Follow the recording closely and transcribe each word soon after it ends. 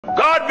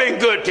God been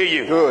good to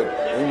you. Good.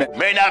 Amen.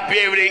 May not be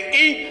able to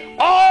eat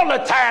all the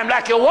time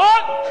like you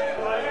want.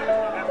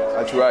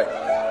 That's right.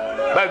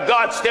 But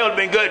God's still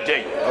been good to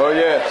you. Oh,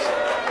 yes.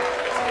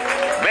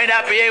 May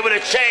not be able to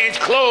change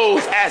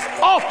clothes as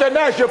often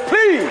as you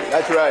please.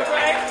 That's right.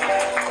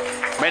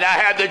 May not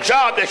have the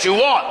job that you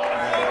want.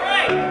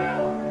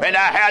 May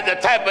not have the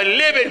type of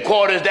living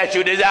quarters that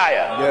you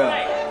desire.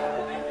 Yeah.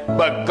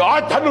 But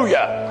God,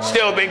 hallelujah,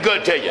 still been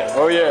good to you.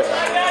 Oh, yes.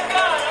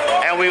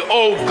 And we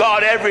owe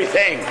God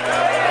everything.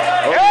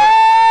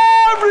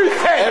 Oh,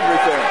 everything.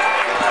 everything.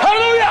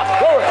 Hallelujah.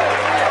 Glory.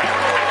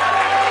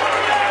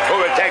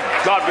 Glory to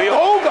God. We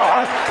owe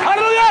God.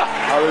 Hallelujah.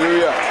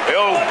 Hallelujah. We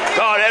owe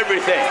God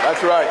everything.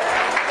 That's right.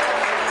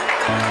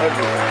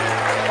 Everything.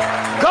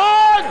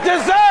 God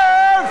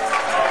deserves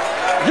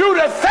you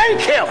to thank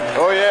him.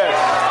 Oh, yes.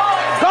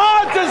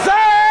 God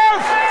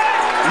deserves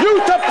you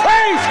to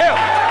praise him.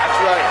 That's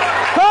right.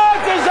 God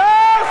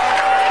deserves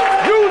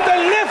you to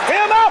lift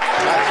him up.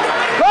 That's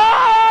right.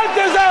 God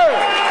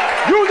deserves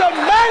you to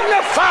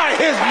magnify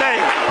his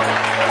name.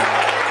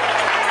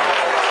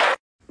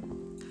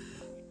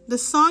 The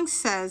song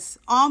says,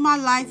 all my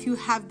life you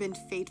have been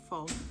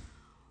faithful.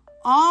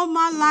 All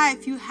my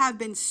life you have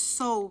been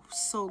so,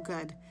 so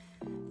good.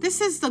 This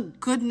is the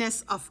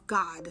goodness of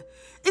God.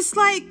 It's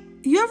like,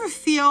 you ever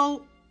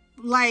feel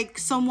like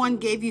someone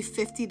gave you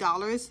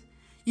 $50?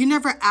 You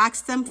never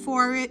asked them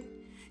for it.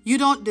 You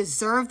don't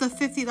deserve the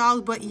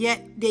 $50, but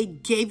yet they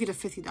gave you the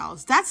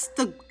 $50. That's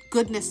the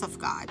goodness of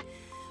God.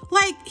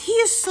 Like, he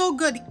is so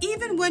good,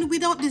 even when we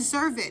don't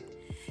deserve it.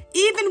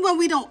 Even when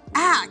we don't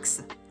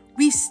ask,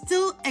 we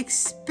still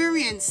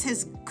experience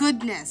his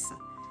goodness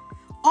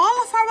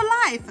all of our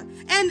life.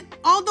 And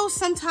although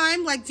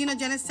sometimes, like Gino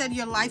Jennings said,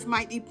 your life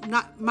might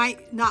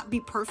not be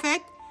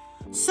perfect,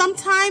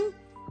 sometimes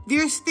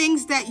there's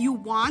things that you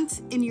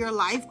want in your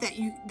life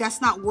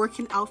that's not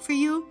working out for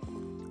you.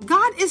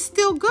 God is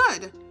still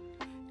good.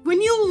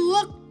 When you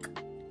look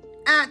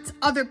at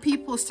other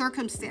people's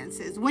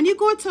circumstances, when you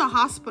go into a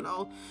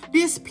hospital,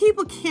 these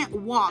people can't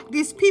walk,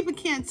 these people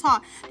can't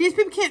talk, these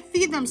people can't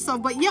feed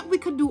themselves, but yet we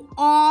could do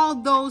all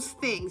those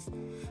things.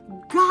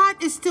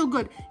 God is still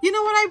good. You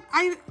know what,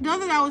 the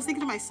other day I was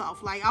thinking to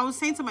myself, like I was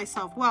saying to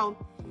myself, well,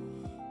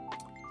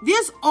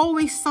 there's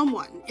always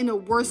someone in a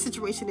worse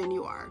situation than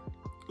you are.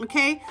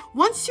 Okay,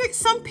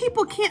 some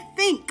people can't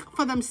think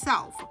for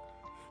themselves.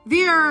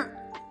 They're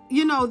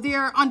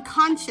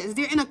unconscious.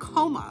 They're in a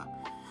coma.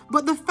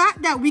 But the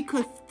fact that we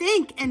could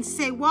think and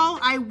say, well,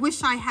 I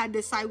wish I had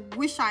this. I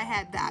wish I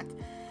had that.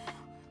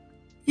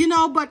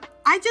 But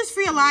I just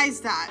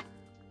realized that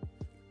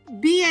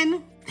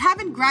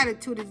having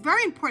gratitude is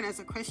very important as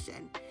a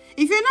Christian.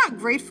 If you're not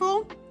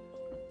grateful,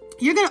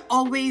 you're going to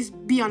always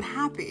be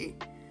unhappy.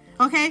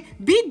 Okay,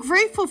 be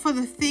grateful for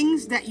the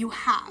things that you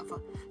have.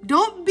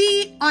 Don't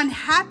be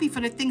unhappy for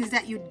the things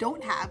that you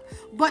don't have,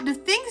 but the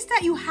things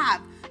that you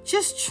have,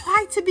 just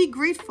try to be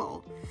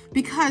grateful,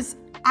 because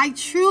I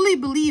truly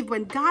believe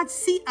when God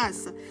sees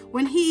us,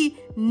 when he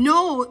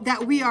know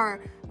that we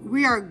are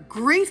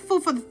grateful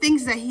for the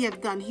things that he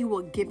have done, he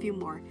will give you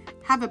more.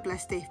 Have a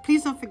blessed day.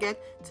 Please don't forget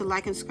to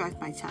like and subscribe to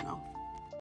my channel.